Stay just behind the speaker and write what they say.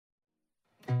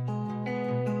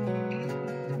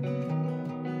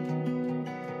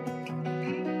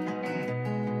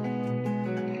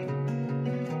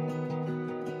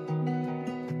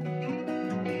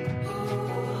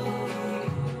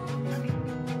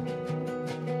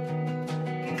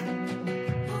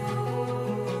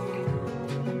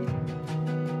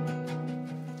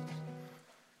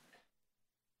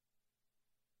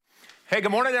Hey, good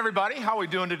morning, everybody. How are we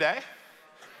doing today?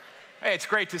 Hey, it's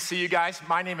great to see you guys.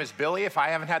 My name is Billy. If I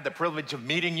haven't had the privilege of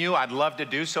meeting you, I'd love to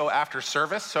do so after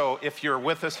service. So if you're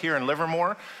with us here in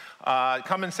Livermore,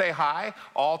 come and say hi.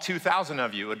 All 2,000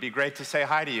 of you. It'd be great to say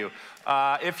hi to you.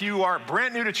 If you are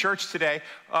brand new to church today,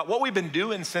 what we've been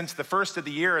doing since the first of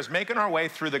the year is making our way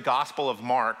through the Gospel of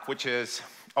Mark, which is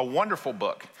a wonderful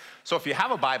book. So if you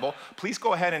have a Bible, please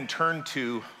go ahead and turn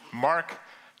to Mark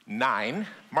 9.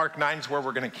 Mark 9 is where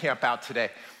we're going to camp out today.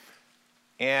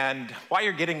 And while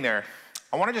you're getting there,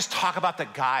 I want to just talk about the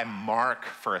guy Mark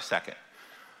for a second.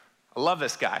 I love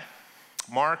this guy.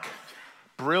 Mark,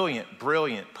 brilliant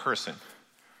person.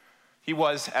 He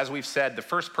was, as we've said, the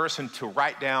first person to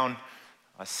write down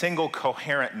a single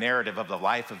coherent narrative of the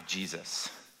life of Jesus.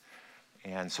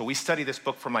 And so we study this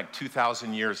book from like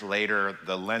 2,000 years later,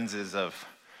 the lenses of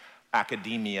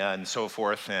academia and so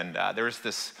forth. And there's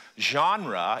this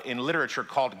genre in literature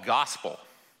called gospel.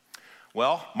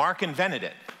 Well, Mark invented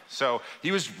it. So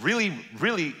he was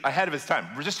really ahead of his time.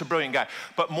 Just a brilliant guy.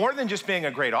 But more than just being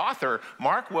a great author,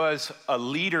 Mark was a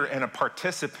leader and a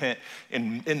participant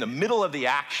in the middle of the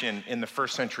action in the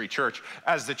first century church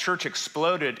as the church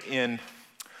exploded in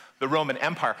the Roman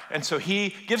Empire. And so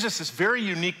he gives us this very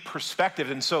unique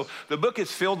perspective. And so the book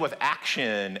is filled with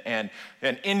action and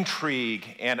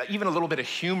intrigue and even a little bit of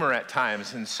humor at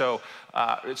times. And so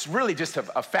it's really just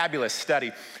a fabulous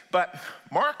study. But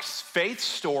Mark's faith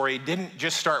story didn't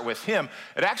just start with him.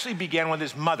 It actually began with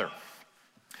his mother.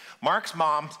 Mark's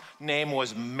mom's name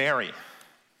was Mary.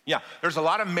 Yeah, there's a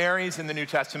lot of Marys in the New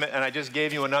Testament, and I just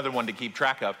gave you another one to keep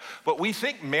track of. But we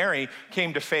think Mary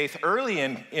came to faith early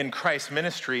in Christ's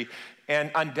ministry,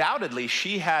 and undoubtedly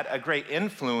she had a great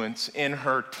influence in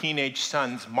her teenage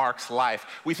son's Mark's life.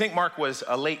 We think Mark was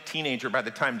a late teenager by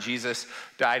the time Jesus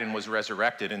died and was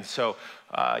resurrected, and so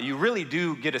you really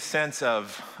do get a sense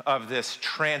of this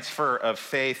transfer of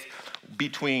faith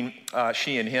between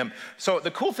she and him. So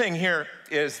the cool thing here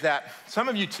is that some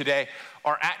of you today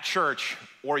are at church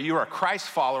or you're a Christ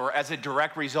follower as a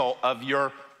direct result of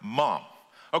your mom.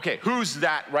 Okay, who's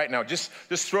that right now? Just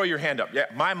throw your hand up. Yeah,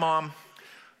 my mom,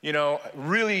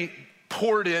 really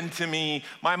poured into me.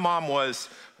 My mom was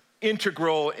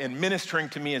integral in ministering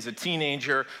to me as a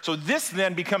teenager. So this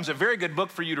then becomes a very good book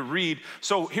for you to read.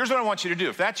 So here's what I want you to do.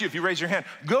 If that's you, if you raise your hand,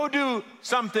 go do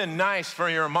something nice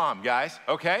for your mom, guys,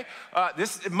 okay?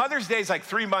 This Mother's Day is like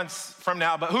 3 months from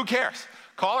now, but who cares?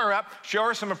 Call her up, show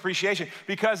her some appreciation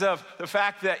because of the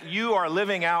fact that you are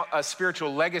living out a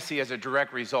spiritual legacy as a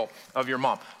direct result of your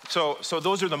mom. So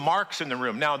those are the Marks in the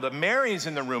room. Now, the Marys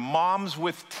in the room, moms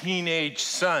with teenage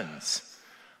sons.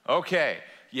 Okay,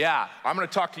 yeah, I'm going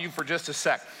to talk to you for just a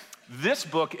sec. This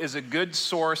book is a good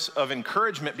source of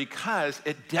encouragement because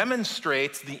it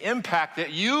demonstrates the impact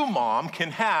that you, mom, can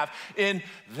have in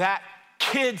that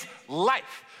kid's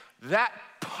life, that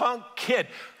punk kid,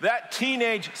 that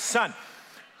teenage son.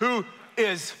 Who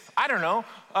is, I don't know,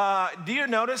 do you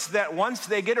notice that once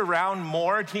they get around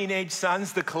more teenage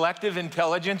sons, the collective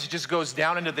intelligence just goes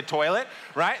down into the toilet,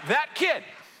 right? That kid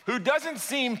who doesn't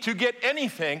seem to get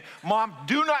anything, mom,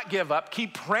 do not give up.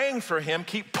 Keep praying for him.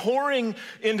 Keep pouring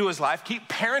into his life. Keep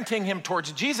parenting him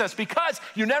towards Jesus because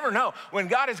you never know when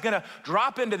God is going to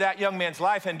drop into that young man's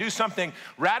life and do something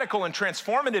radical and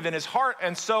transformative in his heart.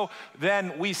 And so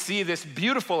then we see this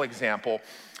beautiful example.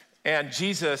 And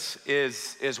Jesus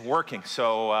is working.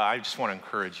 So I just want to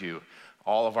encourage you,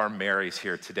 all of our Marys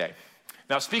here today.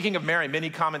 Now, speaking of Mary,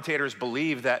 many commentators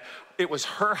believe that it was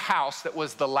her house that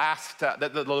was the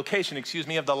location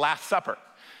of the Last Supper.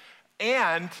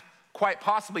 And quite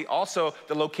possibly also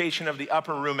the location of the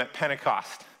upper room at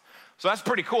Pentecost. So that's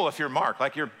pretty cool if you're Mark.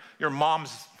 Like your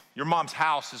mom's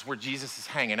house is where Jesus is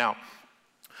hanging out.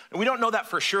 And we don't know that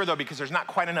for sure, though, because there's not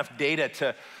quite enough data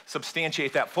to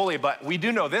substantiate that fully, but we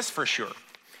do know this for sure.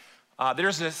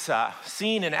 There's this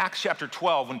scene in Acts chapter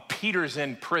 12 when Peter's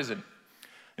in prison.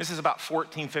 This is about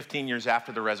 14, 15 years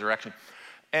after the resurrection.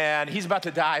 And he's about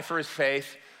to die for his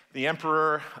faith. The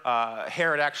emperor,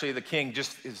 Herod, actually the king,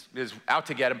 just is out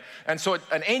to get him. And so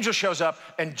an angel shows up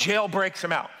and jailbreaks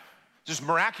him out. Just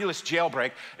miraculous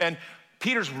jailbreak. And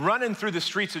Peter's running through the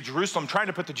streets of Jerusalem trying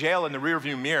to put the jail in the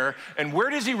rearview mirror. And where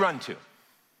does he run to?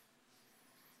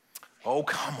 Oh,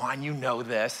 come on, you know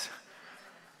this.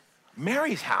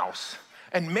 Mary's house.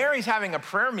 And Mary's having a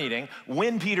prayer meeting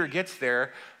when Peter gets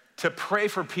there to pray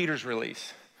for Peter's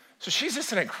release. So she's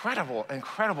just an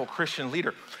incredible Christian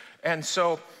leader. And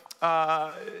so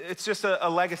it's just a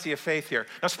legacy of faith here.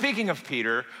 Now, speaking of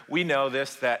Peter, we know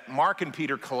this, that Mark and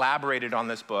Peter collaborated on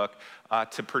this book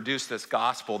to produce this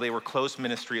gospel. They were close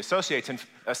ministry associates.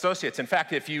 In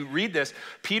fact, if you read this,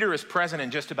 Peter is present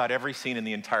in just about every scene in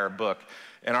the entire book,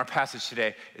 and our passage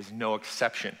today is no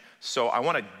exception. So I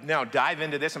want to now dive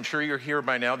into this. I'm sure you're here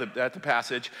by now at the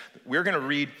passage. We're going to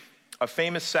read a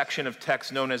famous section of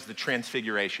text known as the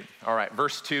Transfiguration. All right,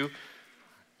 verse 2,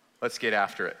 let's get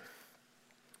after it.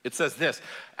 It says this: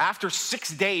 after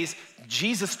 6 days,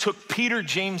 Jesus took Peter,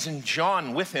 James, and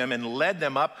John with him and led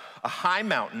them up a high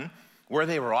mountain where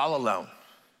they were all alone.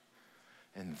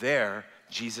 And there,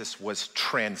 Jesus was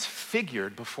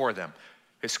transfigured before them.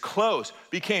 His clothes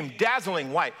became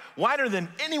dazzling white, whiter than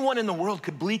anyone in the world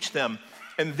could bleach them.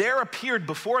 And there appeared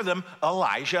before them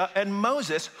Elijah and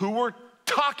Moses, who were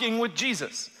talking with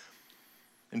Jesus.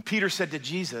 And Peter said to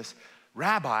Jesus,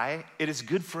 "Rabbi, it is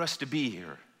good for us to be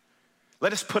here.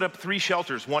 Let us put up 3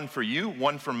 shelters, one for you,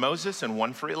 one for Moses, and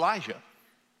one for Elijah."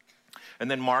 And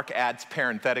then Mark adds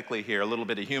parenthetically here a little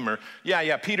bit of humor.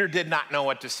 Yeah, Peter did not know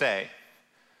what to say.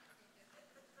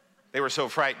 They were so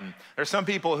frightened. There's some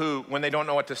people who, when they don't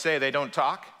know what to say, they don't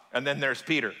talk. And then there's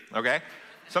Peter, okay?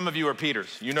 Some of you are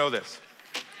Peters. You know this.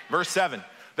 Verse 7,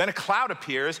 then a cloud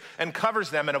appears and covers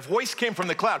them, and a voice came from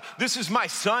the cloud. "This is my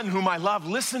son whom I love.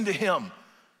 Listen to him."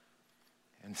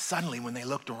 And suddenly, when they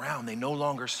looked around, they no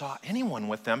longer saw anyone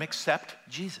with them except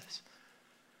Jesus.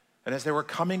 And as they were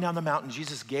coming down the mountain,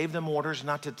 Jesus gave them orders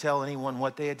not to tell anyone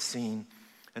what they had seen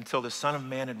until the Son of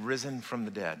Man had risen from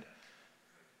the dead.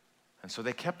 And so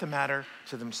they kept the matter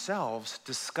to themselves,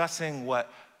 discussing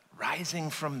what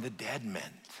rising from the dead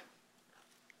meant.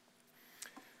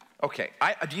 Okay,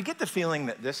 do you get the feeling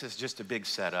that this is just a big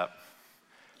setup?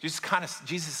 Jesus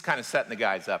is kind of setting the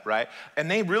guys up, right? And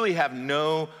they really have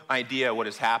no idea what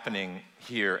is happening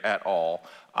here at all.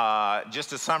 Just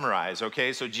to summarize,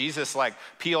 okay? So Jesus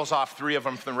peels off 3 of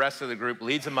them from the rest of the group,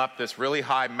 leads them up this really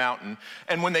high mountain.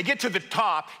 And when they get to the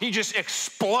top, he just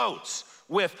explodes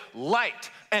with light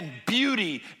and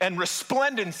beauty and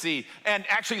resplendency. And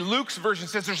actually Luke's version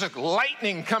says there's like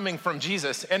lightning coming from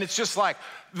Jesus. And it's just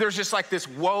there's just this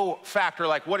whoa factor,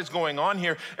 what is going on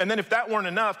here? And then if that weren't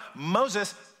enough,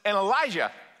 Moses and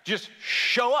Elijah just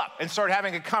show up and start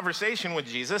having a conversation with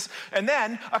Jesus. And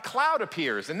then a cloud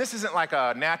appears. And this isn't like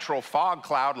a natural fog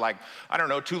cloud,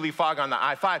 two-leaf fog on the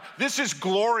I-5. This is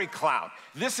glory cloud.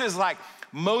 This is like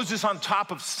Moses on top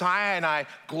of Sinai,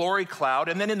 glory cloud.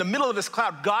 And then in the middle of this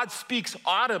cloud, God speaks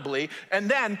audibly. And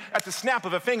then at the snap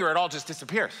of a finger, it all just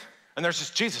disappears. And there's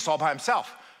just Jesus all by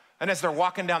himself. And as they're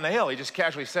walking down the hill, he just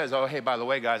casually says, "Oh, hey, by the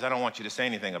way, guys, I don't want you to say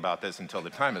anything about this until the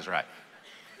time is right."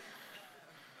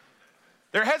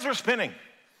 Their heads are spinning.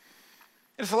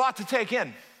 It's a lot to take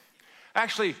in.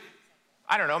 Actually,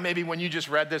 I don't know, maybe when you just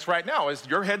read this right now, is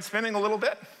your head spinning a little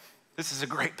bit? This is a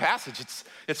great passage.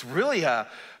 It's really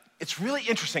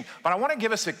interesting. But I want to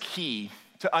give us a key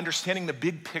to understanding the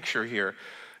big picture here.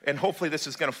 And hopefully this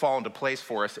is going to fall into place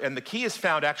for us. And the key is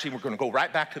found, actually, we're going to go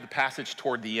right back to the passage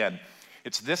toward the end.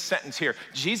 It's this sentence here.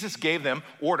 Jesus gave them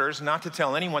orders not to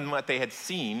tell anyone what they had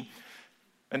seen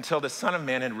until the Son of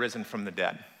Man had risen from the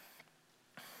dead.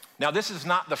 Now, this is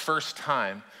not the first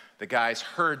time the guys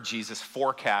heard Jesus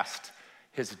forecast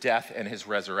his death and his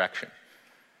resurrection.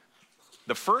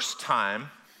 The first time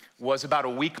was about a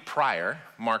week prior,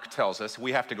 Mark tells us.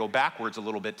 We have to go backwards a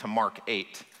little bit to Mark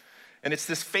 8. And it's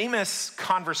this famous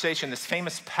conversation, this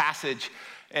famous passage,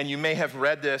 and you may have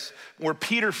read this, where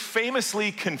Peter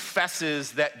famously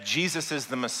confesses that Jesus is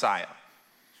the Messiah.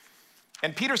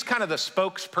 And Peter's kind of the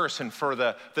spokesperson for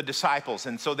the disciples.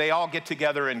 And so they all get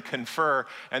together and confer.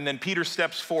 And then Peter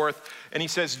steps forth and he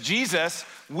says, "Jesus,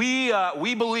 we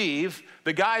believe,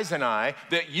 the guys and I,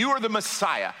 that you are the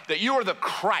Messiah, that you are the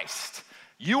Christ.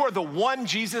 You are the one,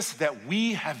 Jesus, that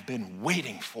we have been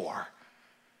waiting for."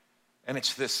 And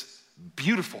it's this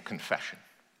beautiful confession.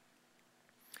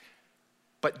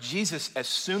 But Jesus, as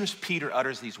soon as Peter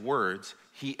utters these words,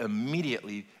 he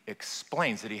immediately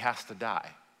explains that he has to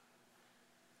die.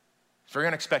 It's very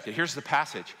unexpected. Here's the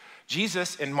passage.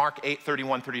 Jesus in Mark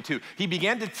 8:31-32, he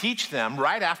began to teach them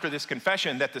right after this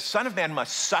confession that the Son of Man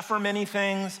must suffer many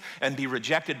things and be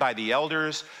rejected by the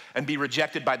elders and be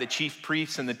rejected by the chief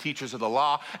priests and the teachers of the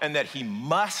law, and that he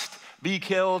must be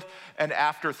killed and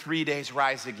after 3 days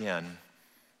rise again.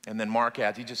 And then Mark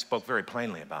adds, he just spoke very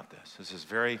plainly about this. This is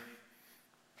very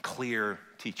clear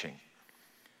teaching.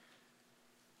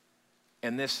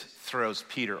 And this throws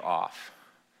Peter off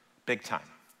big time.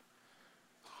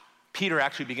 Peter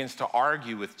actually begins to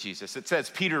argue with Jesus. It says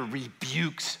Peter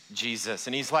rebukes Jesus,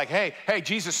 and he's like, hey,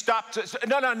 Jesus, stop.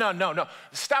 No.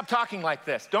 Stop talking like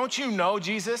this. Don't you know,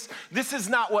 Jesus? This is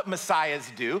not what messiahs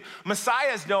do.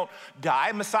 Messiahs don't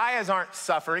die. Messiahs aren't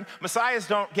suffering. Messiahs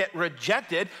don't get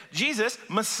rejected. Jesus,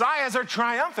 messiahs are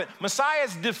triumphant.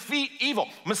 Messiahs defeat evil.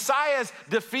 Messiahs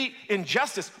defeat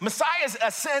injustice. Messiahs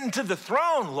ascend to the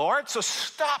throne, Lord. So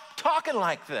stop talking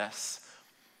like this.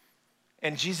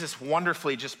 And Jesus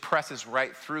wonderfully just presses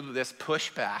right through this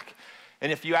pushback.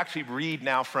 And if you actually read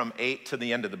now from 8 to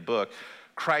the end of the book,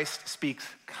 Christ speaks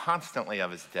constantly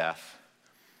of his death,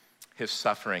 his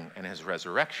suffering, and his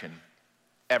resurrection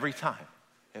every time.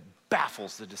 It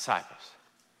baffles the disciples.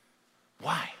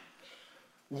 Why?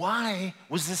 Why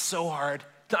was this so hard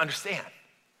to understand?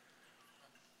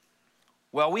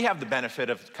 Well, we have the benefit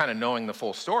of kind of knowing the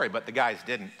full story, but the guys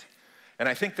didn't. And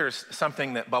I think there's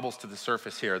something that bubbles to the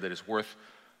surface here that is worth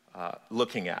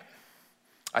looking at.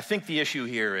 I think the issue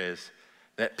here is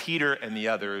that Peter and the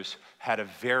others had a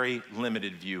very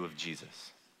limited view of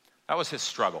Jesus. That was his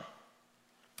struggle.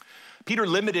 Peter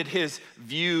limited his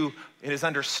view and his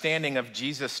understanding of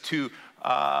Jesus to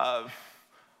a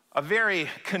very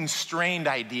constrained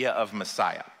idea of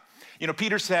Messiah. You know,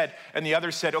 Peter said, and the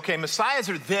others said, okay, messiahs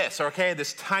are this, okay,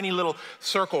 this tiny little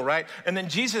circle, right? And then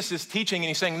Jesus is teaching and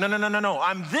he's saying, no,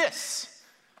 I'm this.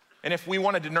 And if we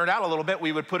wanted to nerd out a little bit,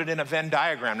 we would put it in a Venn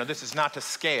diagram. Now, this is not to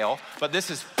scale, but this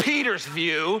is Peter's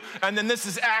view, and then this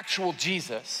is actual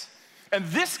Jesus. And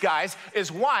this, guys,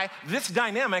 is why this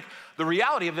dynamic, the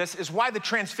reality of this is why the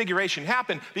transfiguration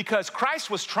happened, because Christ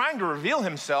was trying to reveal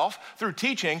himself through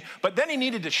teaching, but then he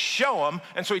needed to show him,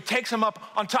 and so he takes him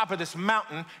up on top of this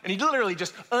mountain, and he literally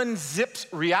just unzips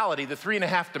reality, the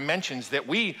 3.5 dimensions that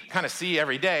we kind of see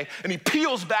every day, and he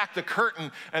peels back the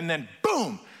curtain, and then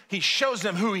boom, he shows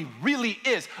them who he really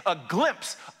is, a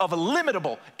glimpse of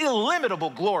illimitable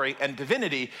glory and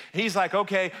divinity. He's like,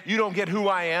 okay, you don't get who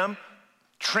I am?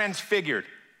 Transfigured.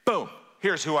 Boom,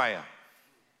 here's who I am.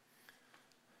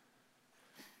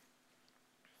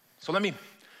 So let me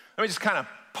just kind of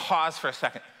pause for a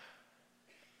second.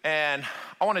 And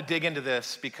I want to dig into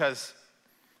this because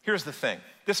here's the thing.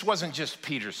 This wasn't just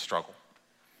Peter's struggle.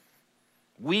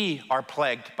 We are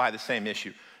plagued by the same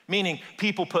issue, meaning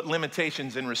people put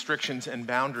limitations and restrictions and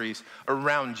boundaries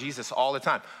around Jesus all the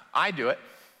time. I do it.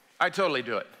 I totally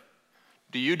do it.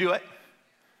 Do you do it?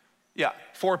 Yeah,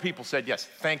 4 people said yes.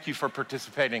 Thank you for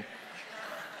participating.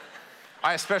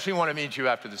 I especially want to meet you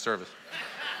after the service.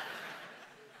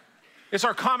 It's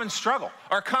our common struggle.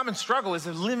 Our common struggle is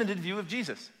a limited view of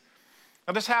Jesus.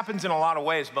 Now, this happens in a lot of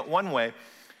ways, but one way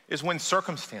is when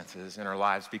circumstances in our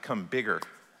lives become bigger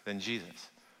than Jesus,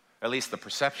 at least the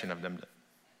perception of them.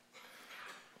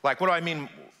 Like, what do I mean?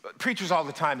 Preachers all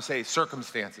the time say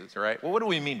circumstances, all right? Well, what do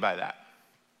we mean by that?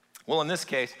 Well, in this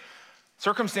case,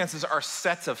 circumstances are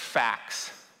sets of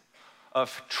facts,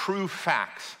 of true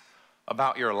facts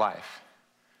about your life,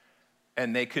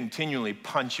 and they continually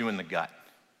punch you in the gut.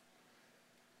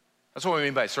 That's what we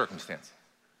mean by circumstance,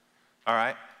 all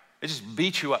right? They just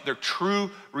beat you up. They're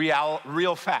true,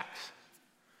 real facts.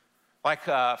 Like,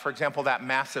 for example, that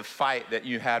massive fight that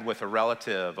you had with a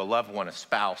relative, a loved one, a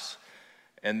spouse,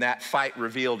 and that fight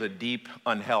revealed a deep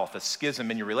unhealth, a schism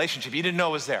in your relationship you didn't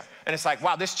know was there. And it's like,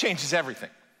 wow, this changes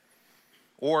everything.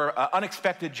 Or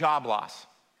unexpected job loss,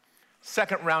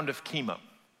 second round of chemo,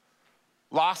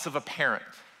 loss of a parent,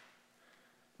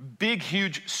 big,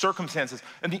 huge circumstances.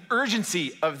 And the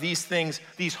urgency of these things,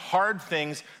 these hard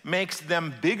things, makes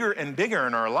them bigger and bigger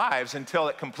in our lives until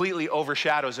it completely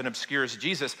overshadows and obscures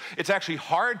Jesus. It's actually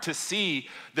hard to see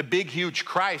the big, huge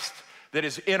Christ that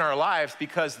is in our lives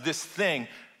because this thing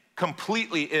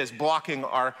completely is blocking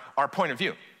our point of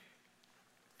view.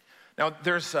 Now,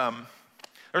 there's a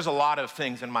lot of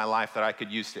things in my life that I could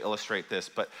use to illustrate this,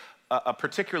 but a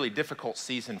particularly difficult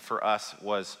season for us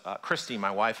was Christy,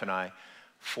 my wife, and I.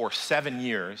 For 7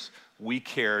 years, we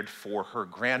cared for her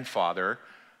grandfather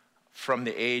from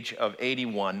the age of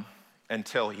 81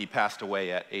 until he passed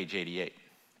away at age 88.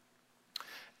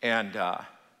 And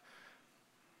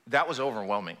that was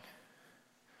overwhelming.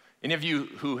 Any of you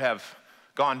who have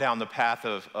gone down the path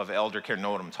of elder care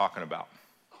know what I'm talking about.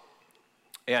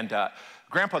 And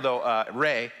Grandpa, though,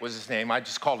 Ray was his name. I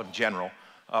just called him General.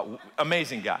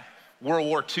 Amazing guy. World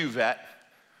War II vet.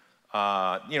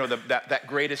 That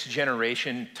greatest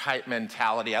generation type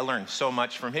mentality. I learned so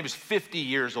much from him. He was 50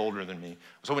 years older than me.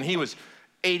 So when he was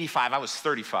 85, I was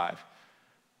 35.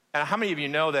 And how many of you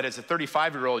know that as a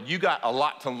 35-year-old, you got a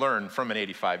lot to learn from an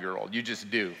 85-year-old? You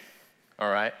just do.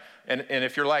 all right? And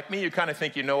if you're like me, you kind of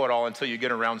think you know it all until you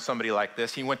get around somebody like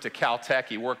this. He went to Caltech.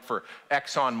 He worked for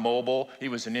ExxonMobil. He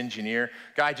was an engineer.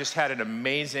 Guy just had an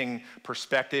amazing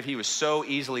perspective. He was so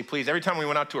easily pleased. Every time we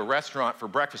went out to a restaurant for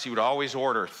breakfast, he would always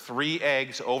order 3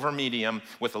 eggs over medium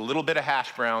with a little bit of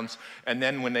hash browns. And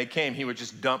then when they came, he would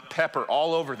just dump pepper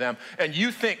all over them. And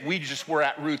you think we just were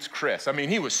at Ruth's Chris. I mean,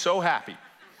 he was so happy.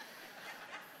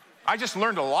 I just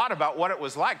learned a lot about what it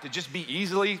was like to just be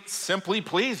easily, simply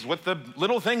pleased with the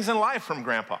little things in life from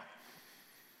Grandpa.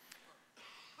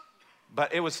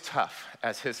 But it was tough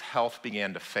as his health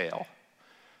began to fail.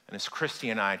 And as Christy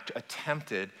and I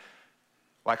attempted,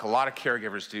 like a lot of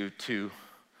caregivers do, to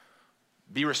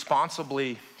be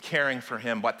responsibly caring for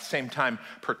him, but at the same time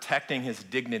protecting his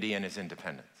dignity and his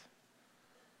independence.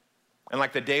 And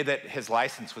like the day that his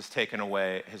license was taken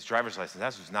away, his driver's license,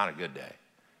 that was not a good day.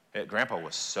 Grandpa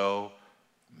was so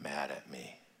mad at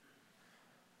me.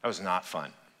 That was not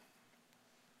fun.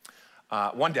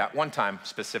 One time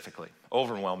specifically,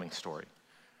 overwhelming story.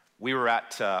 We were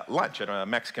at lunch at a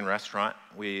Mexican restaurant.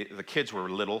 The kids were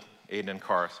little, Aiden and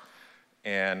Cars,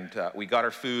 and we got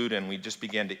our food and we just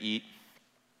began to eat.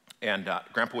 And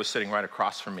Grandpa was sitting right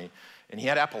across from me, and he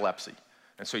had epilepsy.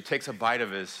 And so he takes a bite of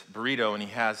his burrito, and he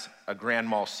has a grand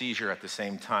mal seizure at the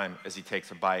same time as he takes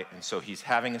a bite. And so he's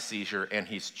having a seizure, and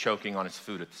he's choking on his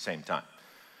food at the same time.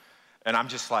 And I'm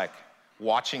just like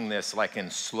watching this like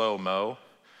in slow-mo,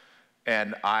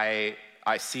 and I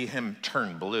see him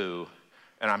turn blue,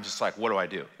 and I'm just like, what do I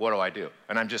do? What do I do?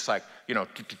 And I'm just like,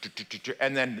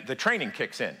 and then the training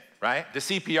kicks in, right? The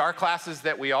CPR classes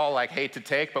that we all like hate to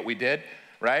take, but we did,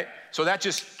 right? So that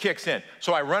just kicks in.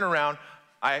 So I run around,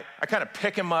 I kind of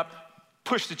pick him up,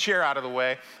 push the chair out of the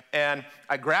way, and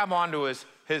I grab onto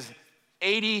his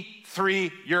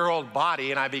 83-year-old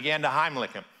body, and I began to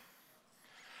Heimlich him.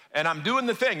 And I'm doing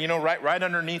the thing, right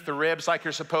underneath the ribs like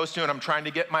you're supposed to, and I'm trying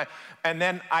to get and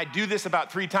then I do this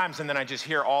about 3 times, and then I just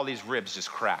hear all these ribs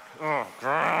just crack. Oh,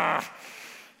 God.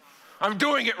 I'm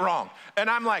doing it wrong.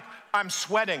 And I'm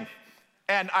sweating.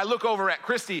 And I look over at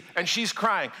Christy, and she's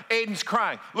crying. Aiden's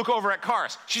crying. Look over at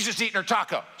Cars. She's just eating her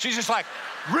taco. She's just like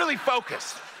really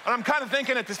focused. And I'm kind of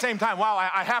thinking at the same time, wow,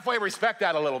 I halfway respect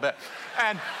that a little bit.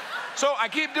 And so I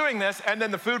keep doing this, and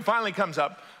then the food finally comes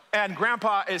up, and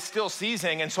Grandpa is still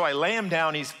seizing, and so I lay him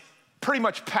down. He's pretty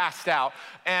much passed out,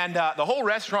 and the whole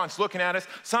restaurant's looking at us.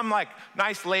 Some like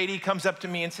nice lady comes up to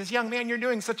me and says, young man, you're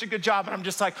doing such a good job. And I'm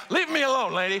just like, leave me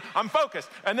alone, lady, I'm focused.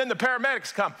 And then the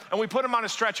paramedics come, and we put him on a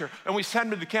stretcher, and we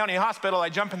send him to the county hospital. I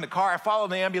jump in the car, I follow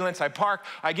the ambulance, I park,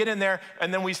 I get in there,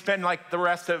 and then we spend like the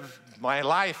rest of my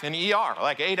life in ER,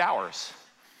 like 8 hours.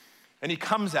 And he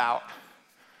comes out,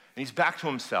 and he's back to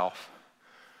himself.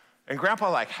 And Grandpa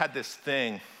like had this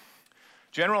thing.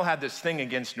 General had this thing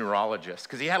against neurologists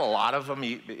because he had a lot of them.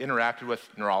 He interacted with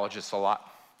neurologists a lot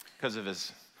because of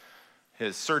his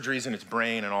surgeries in his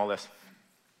brain and all this.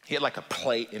 He had like a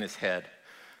plate in his head.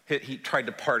 He tried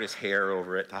to part his hair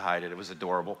over it to hide it. It was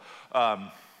adorable.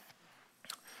 And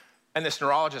this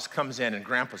neurologist comes in, and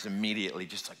Grandpa's immediately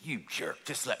just like, you jerk,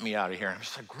 just let me out of here. I'm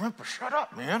just like, Grandpa, shut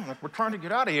up, man. Like, we're trying to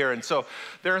get out of here. And so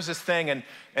there's this thing,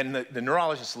 and the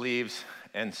neurologist leaves,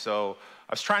 and so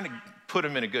I was trying to put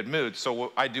him in a good mood,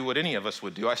 so I do what any of us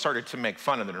would do. I started to make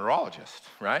fun of the neurologist,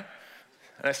 right?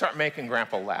 And I start making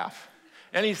Grandpa laugh.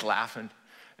 And he's laughing,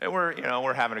 and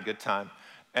we're having a good time.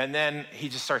 And then he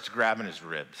just starts grabbing his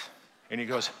ribs. And he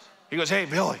goes, hey,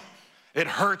 Billy, it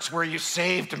hurts where you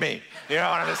saved me. And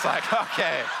I'm just like,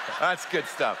 okay, that's good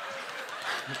stuff.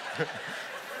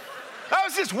 That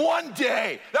was just one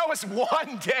day. That was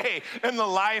one day in the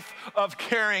life of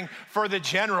caring for the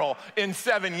general in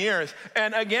 7 years.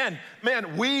 And again,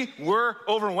 man, we were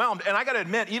overwhelmed. And I got to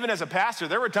admit, even as a pastor,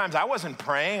 there were times I wasn't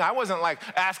praying. I wasn't like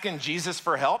asking Jesus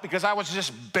for help because I was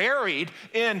just buried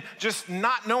in just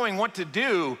not knowing what to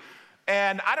do.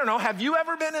 And I don't know, have you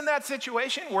ever been in that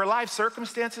situation where life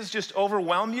circumstances just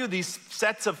overwhelm you, these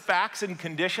sets of facts and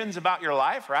conditions about your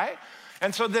life, right?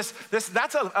 And so that's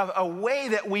a way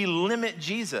that we limit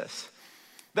Jesus.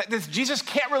 That Jesus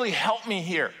can't really help me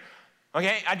here.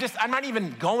 Okay, I'm not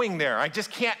even going there. I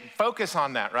just can't focus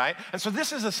on that, right? And so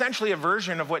this is essentially a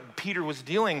version of what Peter was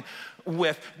dealing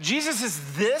with. Jesus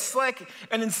is this,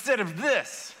 and instead of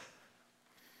this.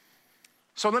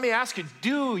 So let me ask you,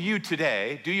 do you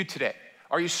today,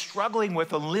 are you struggling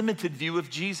with a limited view of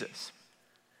Jesus?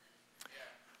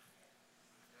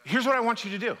 Here's what I want you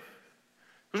to do.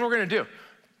 Here's what we're gonna do.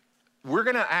 We're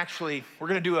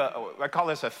gonna do I call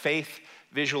this a faith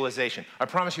visualization. I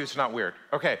promise you it's not weird.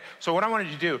 Okay, so what I want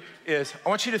you to do is I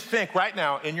want you to think right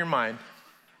now in your mind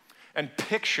and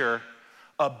picture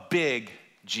a big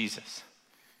Jesus.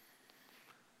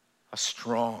 A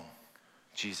strong,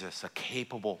 Jesus, a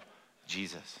capable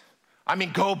Jesus. I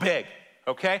mean, go big,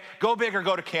 okay? Go big or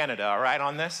go to Canada, all right,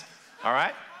 on this, all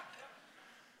right?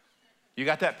 You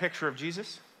got that picture of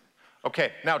Jesus?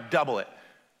 Okay, now double it.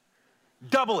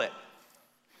 Double it.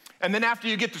 And then after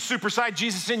you get the superside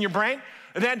Jesus in your brain,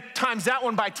 then times that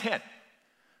one by 10.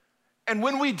 And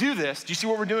when we do this, do you see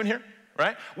what we're doing here,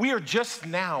 right? We are just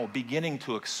now beginning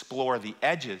to explore the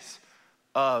edges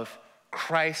of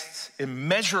Christ's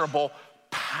immeasurable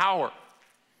power.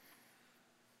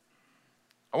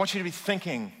 I want you to be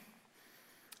thinking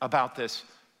about this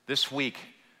week.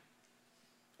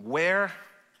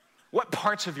 What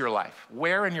parts of your life,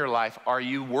 where in your life are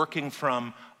you working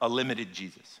from a limited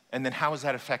Jesus? And then how is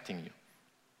that affecting you?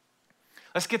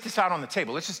 Let's get this out on the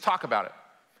table. Let's just talk about it.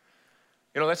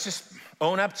 Let's just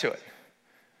own up to it.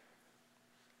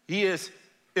 He is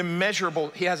immeasurable.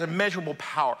 He has immeasurable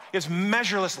power. He has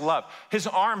measureless love. His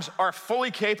arms are fully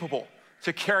capable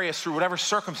to carry us through whatever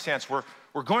circumstance we're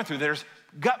going through. There's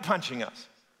gut punching us.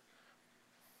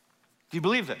 Do you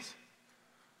believe this?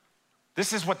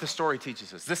 This is what the story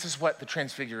teaches us. This is what the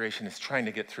Transfiguration is trying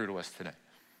to get through to us today.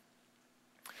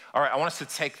 All right, I want us to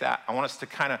take that. I want us to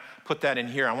kind of put that in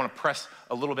here. I want to press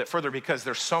a little bit further because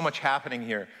there's so much happening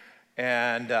here.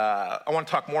 And I want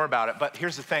to talk more about it. But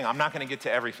here's the thing. I'm not going to get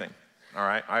to everything. All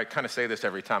right? I kind of say this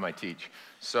every time I teach.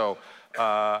 So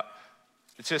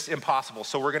it's just impossible.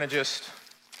 So we're just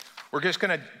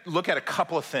going to look at a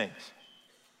couple of things.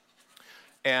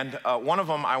 And one of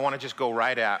them I want to just go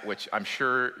right at, which I'm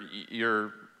sure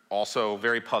you're also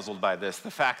very puzzled by this,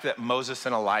 the fact that Moses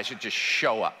and Elijah just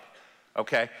show up,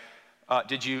 okay?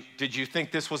 Did you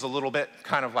think this was a little bit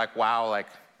kind of like, wow, like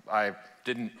I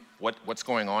didn't, what's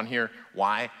going on here?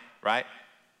 Why, right?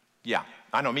 Yeah,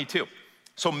 I know, me too.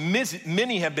 So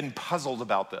many have been puzzled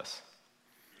about this.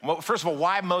 Well, first of all,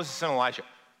 why Moses and Elijah?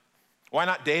 Why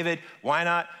not David? Why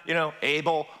not,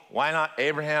 Abel? Why not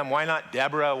Abraham? Why not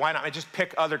Deborah? Why not? I just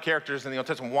pick other characters in the Old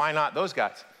Testament. Why not those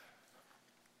guys?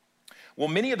 Well,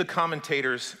 many of the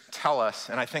commentators tell us,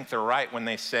 and I think they're right when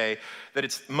they say that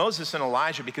it's Moses and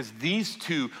Elijah because these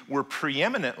two were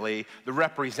preeminently the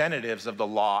representatives of the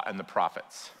law and the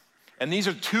prophets. And these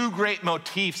are two great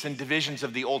motifs and divisions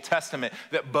of the Old Testament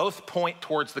that both point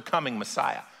towards the coming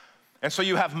Messiah. And so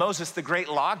you have Moses, the great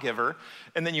lawgiver,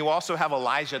 and then you also have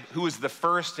Elijah, who is the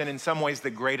first and in some ways the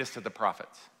greatest of the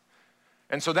prophets.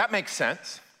 And so that makes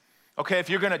sense. Okay, if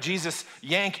you're gonna Jesus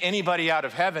yank anybody out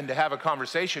of heaven to have a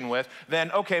conversation with,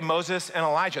 then okay, Moses and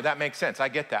Elijah, that makes sense, I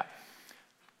get that.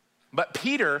 But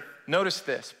Peter, notice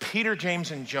this, Peter, James,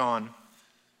 and John,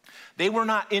 they were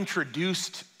not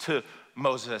introduced to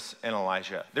Moses and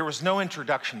Elijah. There was no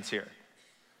introductions here.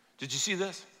 Did you see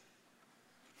this?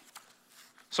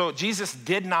 So Jesus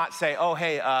did not say, oh,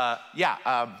 hey,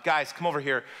 guys, come over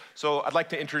here. So I'd like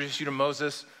to introduce you to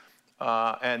Moses,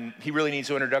 and he really needs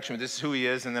no introduction, but this is who he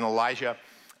is, and then Elijah,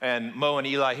 and Mo and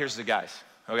Eli, here's the guys,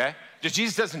 okay? Just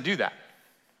Jesus doesn't do that.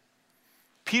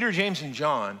 Peter, James, and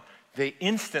John, they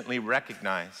instantly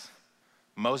recognize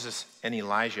Moses and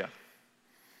Elijah.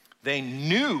 They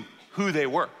knew who they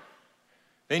were.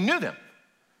 They knew them.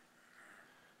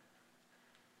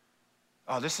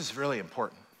 Oh, this is really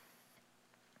important.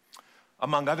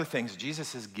 Among other things,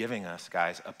 Jesus is giving us,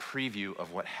 guys, a preview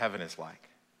of what heaven is like.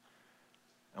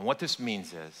 And what this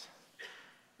means is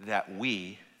that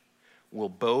we will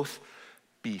both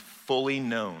be fully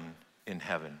known in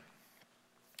heaven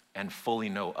and fully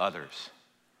know others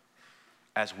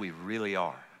as we really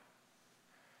are.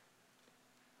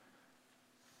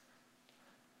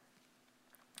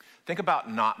 Think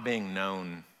about not being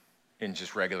known in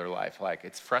just regular life. Like,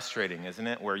 it's frustrating, isn't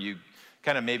it? Where you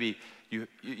kind of maybe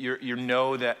you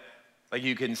know that, like,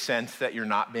 you can sense that you're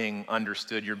not being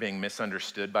understood, you're being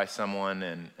misunderstood by someone,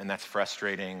 and that's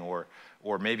frustrating.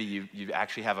 Or maybe you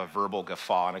actually have a verbal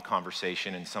guffaw in a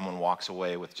conversation and someone walks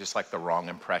away with just like the wrong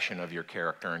impression of your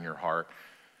character and your heart.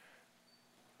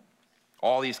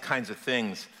 All these kinds of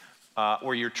things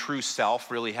where your true self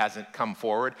really hasn't come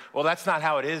forward. Well, that's not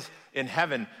how it is in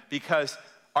heaven, because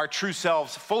our true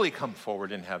selves fully come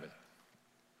forward in heaven.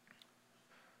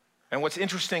 And what's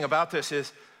interesting about this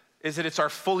is that it's our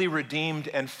fully redeemed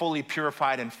and fully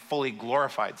purified and fully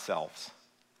glorified selves.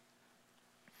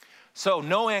 So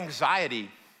no anxiety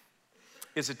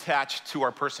is attached to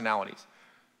our personalities.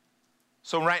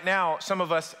 So right now,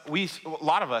 a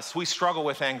lot of us, we struggle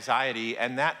with anxiety,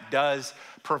 and that does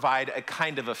provide a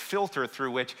kind of a filter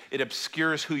through which it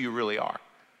obscures who you really are.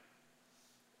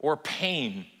 Or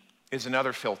pain is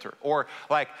another filter. Or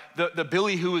like the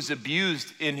Billy who was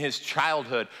abused in his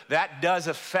childhood, that does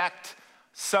affect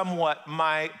somewhat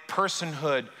my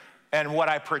personhood and what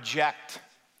I project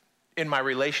in my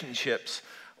relationships.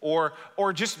 Or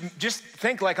just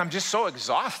think like I'm just so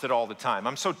exhausted all the time.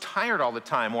 I'm so tired all the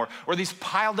time. Or these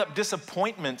piled up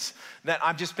disappointments that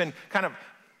I've just been kind of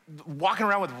walking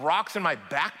around with rocks in my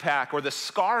backpack, or the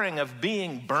scarring of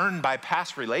being burned by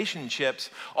past relationships.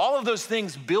 All of those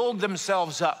things build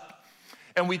themselves up.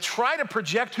 And we try to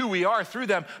project who we are through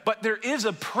them, but there is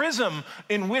a prism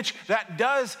in which that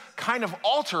does kind of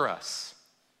alter us.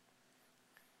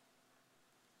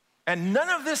 And none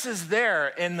of this is there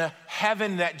in the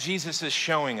heaven that Jesus is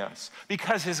showing us,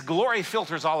 because his glory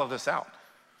filters all of this out.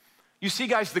 You see,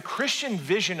 guys, the Christian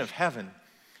vision of heaven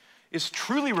is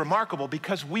truly remarkable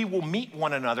because we will meet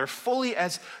one another fully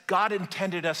as God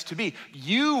intended us to be.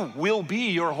 You will be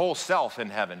your whole self in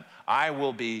heaven. I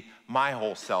will be my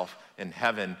whole self in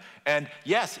heaven. And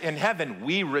yes, in heaven,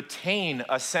 we retain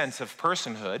a sense of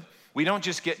personhood. We don't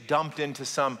just get dumped into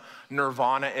some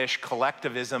nirvana-ish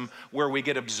collectivism where we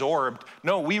get absorbed.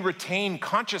 No, we retain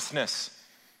consciousness.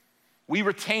 We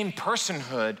retain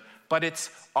personhood, but it's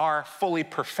our fully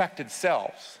perfected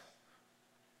selves.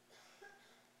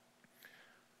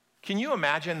 Can you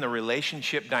imagine the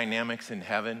relationship dynamics in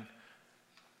heaven?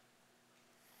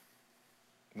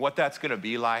 What that's going to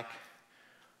be like?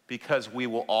 Because we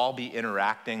will all be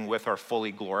interacting with our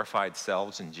fully glorified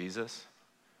selves in Jesus.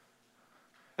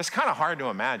 It's kind of hard to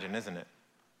imagine, isn't it?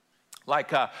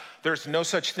 Like there's no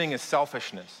such thing as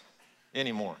selfishness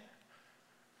anymore,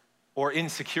 or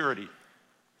insecurity.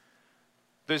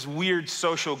 There's weird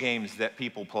social games that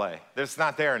people play. That's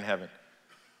not there in heaven.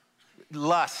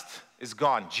 Lust is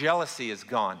gone. Jealousy is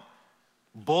gone.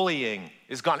 Bullying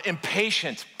is gone.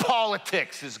 Impatience,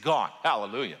 politics is gone.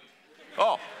 Hallelujah.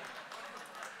 Oh.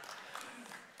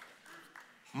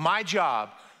 My job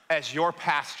as your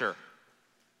pastor,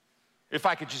 if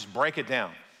I could just break it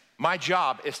down, my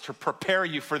job is to prepare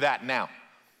you for that now.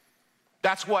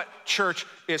 That's what church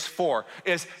is for,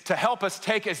 is to help us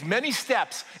take as many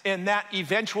steps in that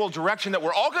eventual direction that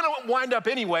we're all going to wind up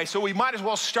anyway, so we might as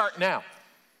well start now.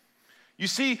 You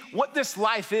see, what this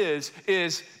life is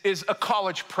a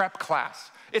college prep class.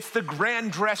 It's the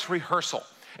grand dress rehearsal.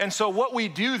 And so what we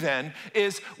do then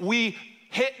is we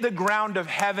hit the ground of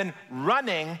heaven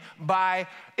running by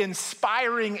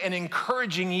inspiring and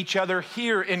encouraging each other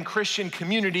here in Christian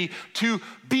community to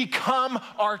become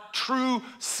our true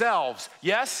selves.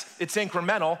 Yes, it's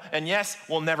incremental, and yes,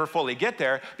 we'll never fully get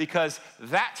there because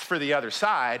that's for the other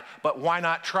side, but why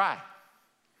not try?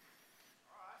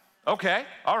 Okay,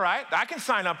 all right, I can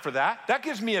sign up for that. That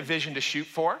gives me a vision to shoot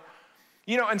for.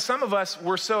 You know, and some of us,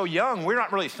 we're so young, we're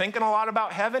not really thinking a lot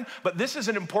about heaven, but this is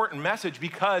an important message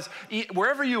because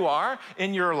wherever you are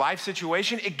in your life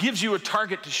situation, it gives you a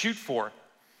target to shoot for.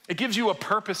 It gives you a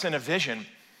purpose and a vision.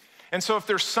 And so if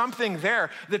there's something there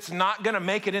that's not gonna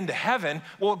make it into heaven,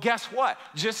 well, guess what?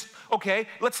 Just, okay,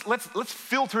 let's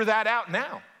filter that out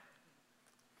now.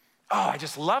 Oh, I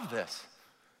just love this.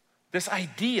 This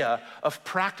idea of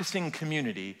practicing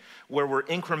community where we're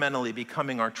incrementally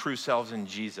becoming our true selves in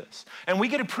Jesus. And we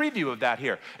get a preview of that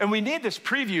here. And we need this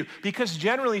preview because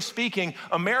generally speaking,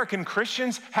 American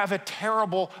Christians have a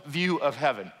terrible view of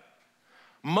heaven.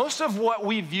 Most of what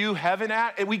we view heaven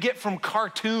at, we get from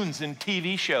cartoons and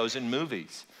TV shows and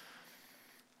movies.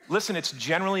 Listen, it's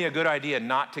generally a good idea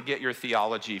not to get your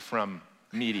theology from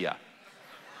media.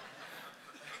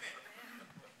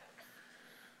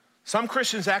 Some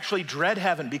Christians actually dread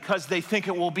heaven because they think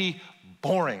it will be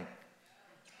boring,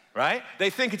 right? They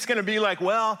think it's gonna be like,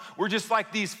 well, we're just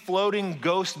like these floating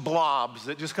ghost blobs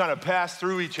that just kind of pass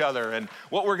through each other. And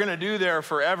what we're gonna do there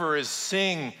forever is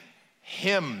sing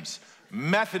hymns,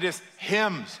 Methodist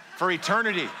hymns for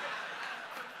eternity,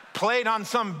 played on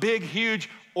some big, huge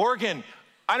organ.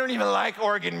 I don't even like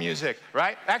organ music,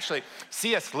 right? Actually,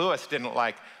 C.S. Lewis didn't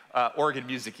like organ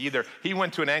music either. He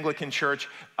went to an Anglican church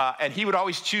and he would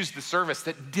always choose the service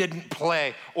that didn't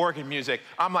play organ music.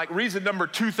 I'm like, reason number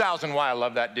 2,000 why I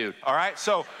love that dude, all right?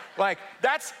 So like,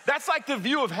 that's like the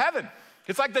view of heaven.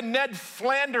 It's like the Ned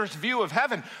Flanders view of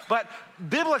heaven, but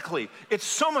biblically, it's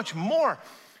so much more.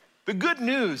 The good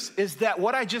news is that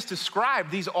what I just described,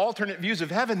 these alternate views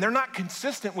of heaven, they're not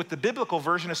consistent with the biblical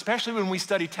version, especially when we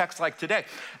study texts like today.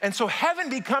 And so heaven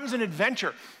becomes an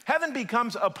adventure. Heaven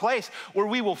becomes a place where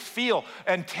we will feel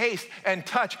and taste and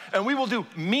touch, and we will do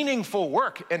meaningful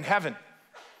work in heaven.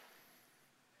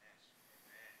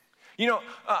 You know,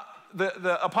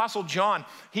 the Apostle John,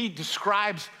 he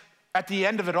describes at the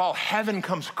end of it all, heaven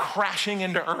comes crashing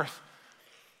into earth.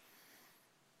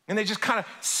 And they just kind of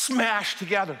smash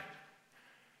together.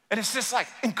 And it's this like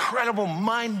incredible,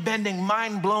 mind-bending,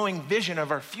 mind-blowing vision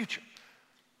of our future.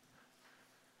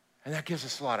 And that gives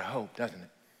us a lot of hope, doesn't it?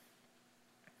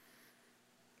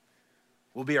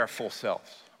 We'll be our full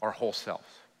selves, our whole selves.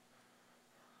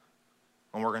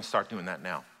 And we're gonna start doing that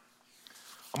now.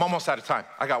 I'm almost out of time.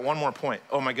 I got one more point.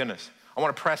 Oh my goodness. I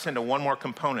wanna press into one more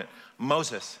component.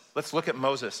 Moses. Let's look at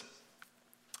Moses.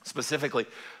 Specifically,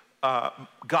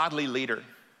 godly leader.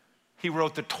 He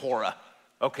wrote the Torah,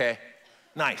 okay?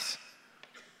 Nice.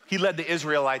 He led the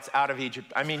Israelites out of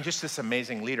Egypt. I mean, just this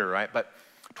amazing leader, right? But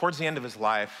towards the end of his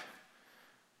life,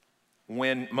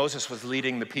 when Moses was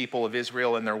leading the people of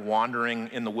Israel and they're wandering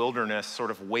in the wilderness, sort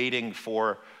of waiting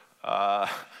for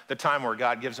the time where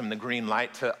God gives them the green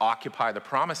light to occupy the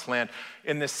promised land,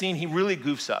 in this scene, he really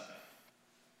goofs up.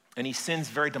 And he sins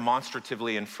very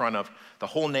demonstratively in front of the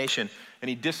whole nation, and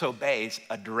he disobeys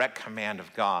a direct command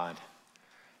of God.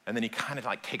 And then he kind of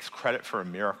like takes credit for a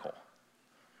miracle.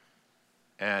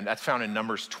 And that's found in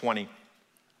Numbers 20.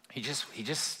 He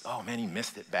just, oh man, he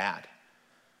missed it bad.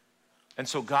 And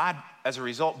so God, as a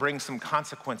result, brings some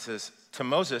consequences to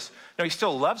Moses. Now, he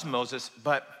still loves Moses,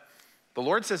 but the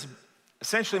Lord says,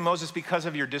 essentially, Moses, because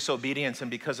of your disobedience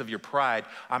and because of your pride,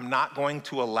 I'm not going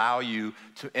to allow you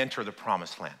to enter the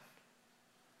promised land.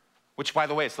 Which, by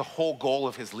the way, it's the whole goal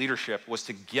of his leadership, was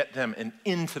to get them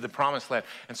into the promised land.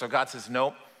 And so God says,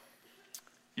 nope,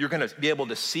 you're gonna be able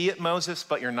to see it, Moses,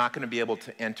 but you're not gonna be able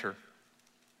to enter.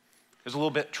 It's a little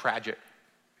bit tragic.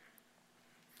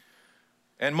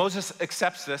 And Moses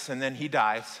accepts this, and then he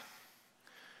dies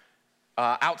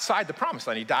outside the promised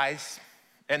land. He dies,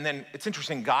 and then it's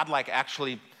interesting, God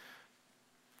actually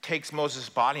takes Moses'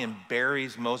 body and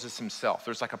buries Moses himself.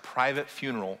 There's like a private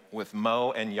funeral with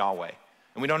Mo and Yahweh.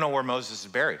 And we don't know where Moses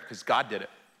is buried because God did it,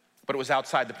 but it was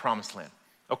outside the promised land.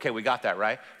 Okay, we got that,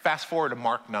 right? Fast forward to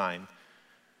Mark 9.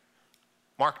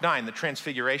 Mark 9, the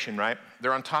transfiguration, right?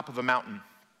 They're on top of a mountain.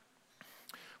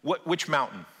 Which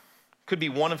mountain? Could be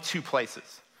one of two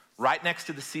places, right next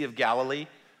to the Sea of Galilee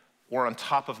or on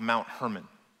top of Mount Hermon.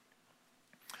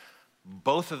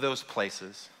 Both of those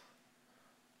places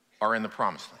are in the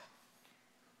promised land.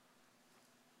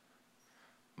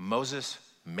 Moses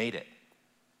made it.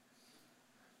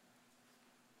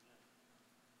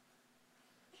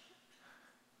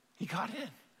 He got in.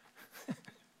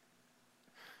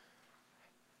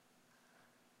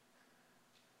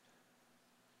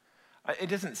 It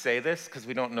doesn't say this because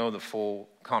we don't know the full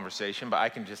conversation, but I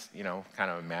can just, kind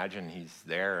of imagine he's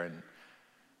there and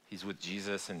he's with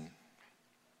Jesus and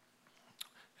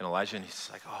Elijah, and he's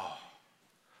like, oh,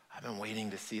 I've been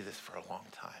waiting to see this for a long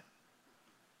time.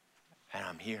 And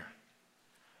I'm here.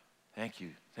 Thank you,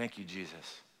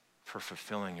 Jesus, for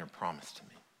fulfilling your promise to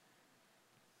me.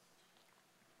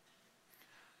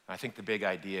 I think the big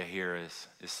idea here is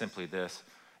simply this.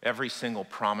 Every single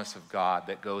promise of God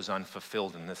that goes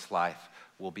unfulfilled in this life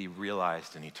will be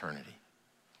realized in eternity.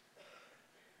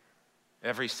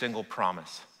 Every single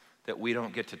promise that we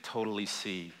don't get to totally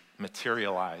see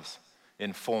materialize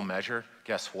in full measure,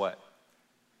 guess what?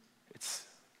 It's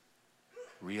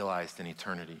realized in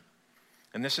eternity.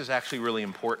 And this is actually really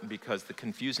important because the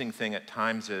confusing thing at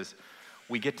times is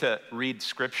we get to read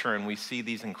scripture and we see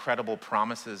these incredible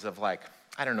promises of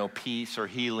peace or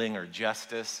healing or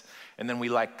justice. And then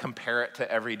we compare it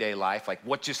to everyday life,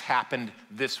 what just happened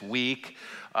this week.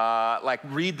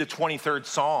 Read the 23rd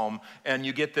Psalm and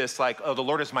you get this oh, the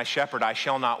Lord is my shepherd, I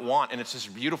shall not want. And it's this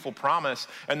beautiful promise.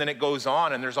 And then it goes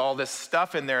on and there's all this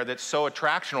stuff in there that's so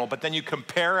attractional. But then you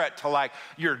compare it to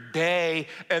your day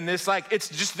and this it's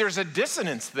just, there's a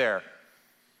dissonance there.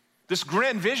 This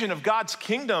grand vision of God's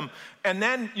kingdom. And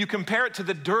then you compare it to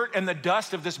the dirt and the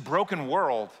dust of this broken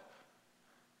world.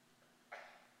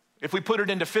 If we put it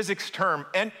into physics terms,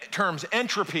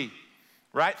 entropy,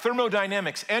 right?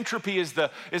 Thermodynamics, entropy is the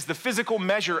physical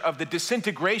measure of the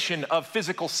disintegration of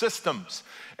physical systems.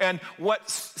 And what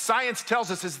science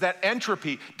tells us is that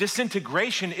entropy,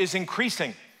 disintegration, is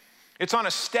increasing. It's on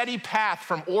a steady path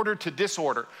from order to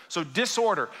disorder. So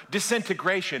disorder,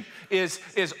 disintegration is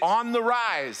on the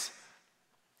rise.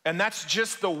 And that's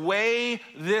just the way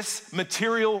this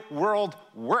material world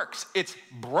works. It's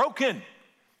broken.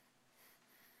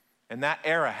 And that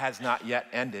era has not yet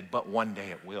ended, but one day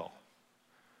it will.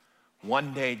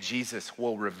 One day Jesus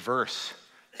will reverse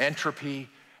entropy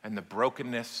and the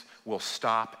brokenness will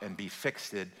stop and be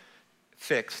fixed,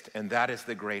 and that is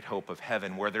the great hope of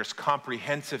heaven, where there's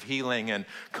comprehensive healing and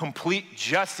complete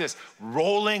justice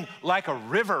rolling like a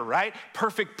river, right?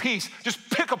 Perfect peace. Just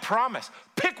pick a promise.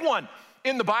 Pick one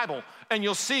in the Bible, and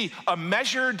you'll see a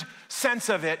measured sense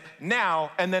of it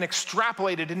now and then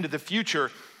extrapolate it into the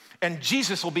future. And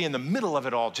Jesus will be in the middle of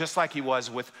it all, just like he was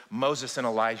with Moses and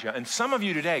Elijah. And some of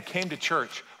you today came to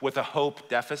church with a hope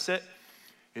deficit.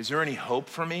 Is there any hope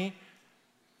for me?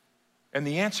 And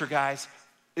the answer, guys,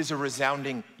 is a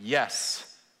resounding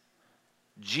yes.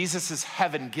 Jesus'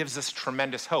 heaven gives us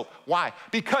tremendous hope. Why?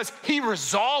 Because he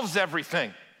resolves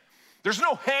everything. There's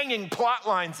no hanging plot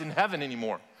lines in heaven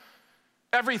anymore.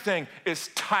 Everything is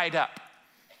tied up.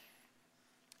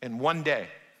 And one day,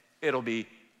 it'll be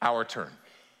our turn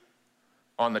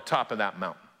on the top of that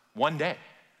mountain. One day.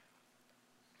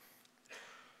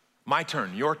 My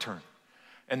turn, your turn.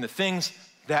 And the things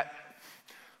that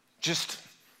just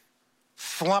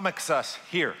flummox us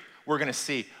here, we're gonna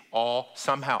see all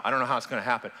somehow, I don't know how it's gonna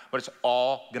happen, but it's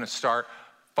all gonna start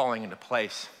falling into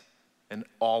place and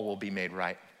all will be made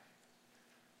right.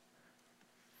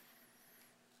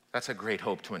 That's a great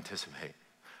hope to anticipate.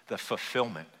 The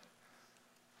fulfillment,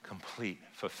 complete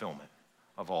fulfillment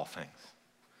of all things.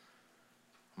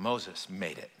 Moses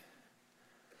made it.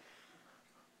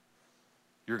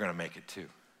 You're gonna make it too.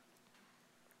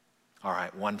 All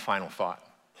right, one final thought.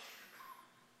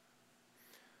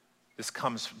 This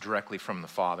comes directly from the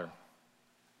Father.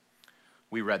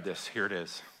 We read this, here it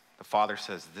is. The Father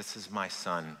says, "This is my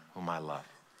Son whom I love.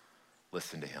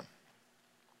 Listen to him."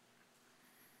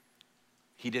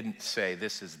 He didn't say,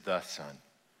 "This is the Son."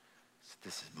 He said,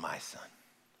 "This is my Son."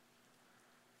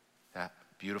 That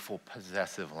beautiful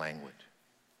possessive language.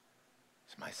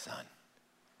 It's my son,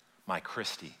 my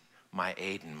Christy, my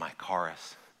Aiden, my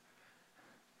Karis.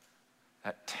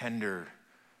 That tender,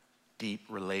 deep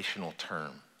relational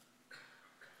term.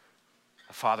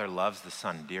 The Father loves the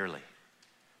Son dearly.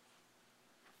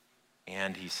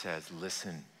 And he says,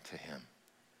 listen to him.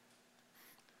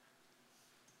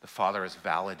 The Father is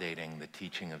validating the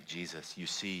teaching of Jesus. You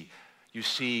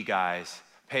see, guys,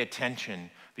 pay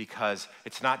attention, because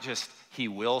it's not just he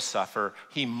will suffer,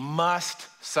 he must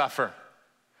suffer.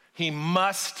 He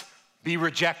must be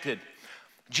rejected.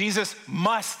 Jesus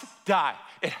must die.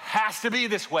 It has to be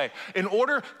this way. In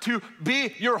order to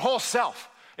be your whole self,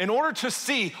 in order to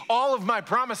see all of my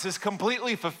promises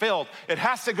completely fulfilled, it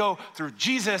has to go through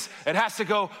Jesus. It has to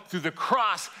go through the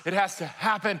cross. It has to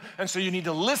happen. And so you need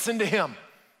to listen to him.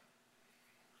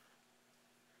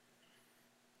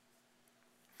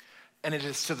 And it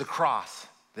is to the cross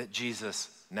that Jesus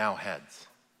now heads.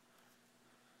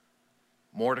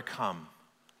 More to come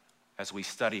as we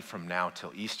study from now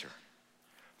till Easter.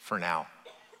 For now,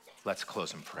 let's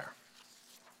close in prayer.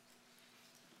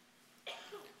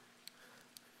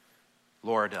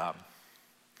 Lord,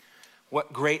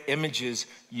 what great images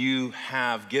you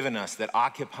have given us that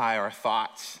occupy our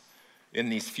thoughts in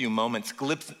these few moments,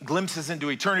 glimpses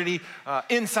into eternity,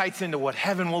 insights into what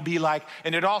heaven will be like,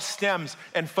 and it all stems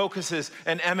and focuses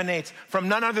and emanates from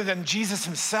none other than Jesus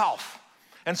himself.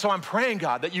 And so I'm praying,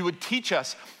 God, that you would teach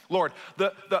us, Lord,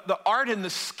 the art and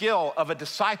the skill of a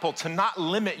disciple to not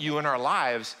limit you in our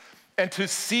lives, and to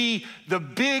see the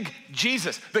big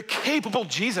Jesus, the capable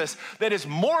Jesus that is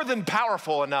more than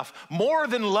powerful enough, more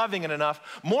than loving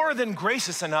enough, more than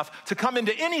gracious enough to come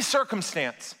into any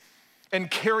circumstance and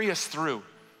carry us through.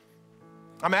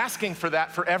 I'm asking for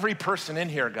that for every person in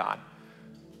here, God.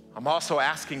 I'm also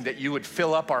asking that you would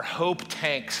fill up our hope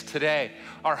tanks today.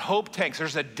 Our hope tanks,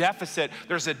 there's a deficit,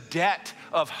 there's a debt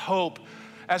of hope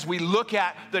as we look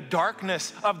at the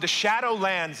darkness of the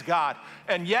shadowlands, God.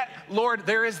 And yet, Lord,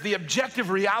 there is the objective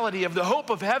reality of the hope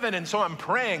of heaven. And so I'm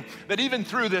praying that even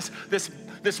through this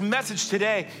message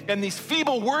today and these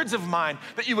feeble words of mine,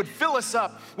 that you would fill us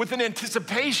up with an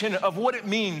anticipation of what it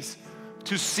means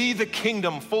to see the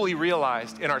kingdom fully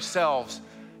realized in ourselves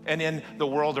and in the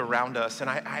world around us. And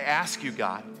I ask you,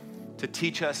 God, to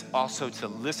teach us also to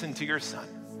listen to your Son.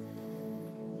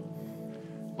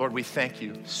 Lord, we thank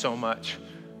you so much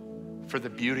for the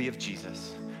beauty of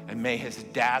Jesus, and may his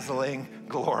dazzling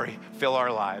glory fill our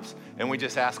lives. And we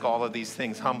just ask all of these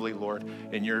things humbly, Lord,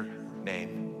 in your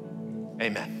name.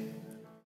 Amen.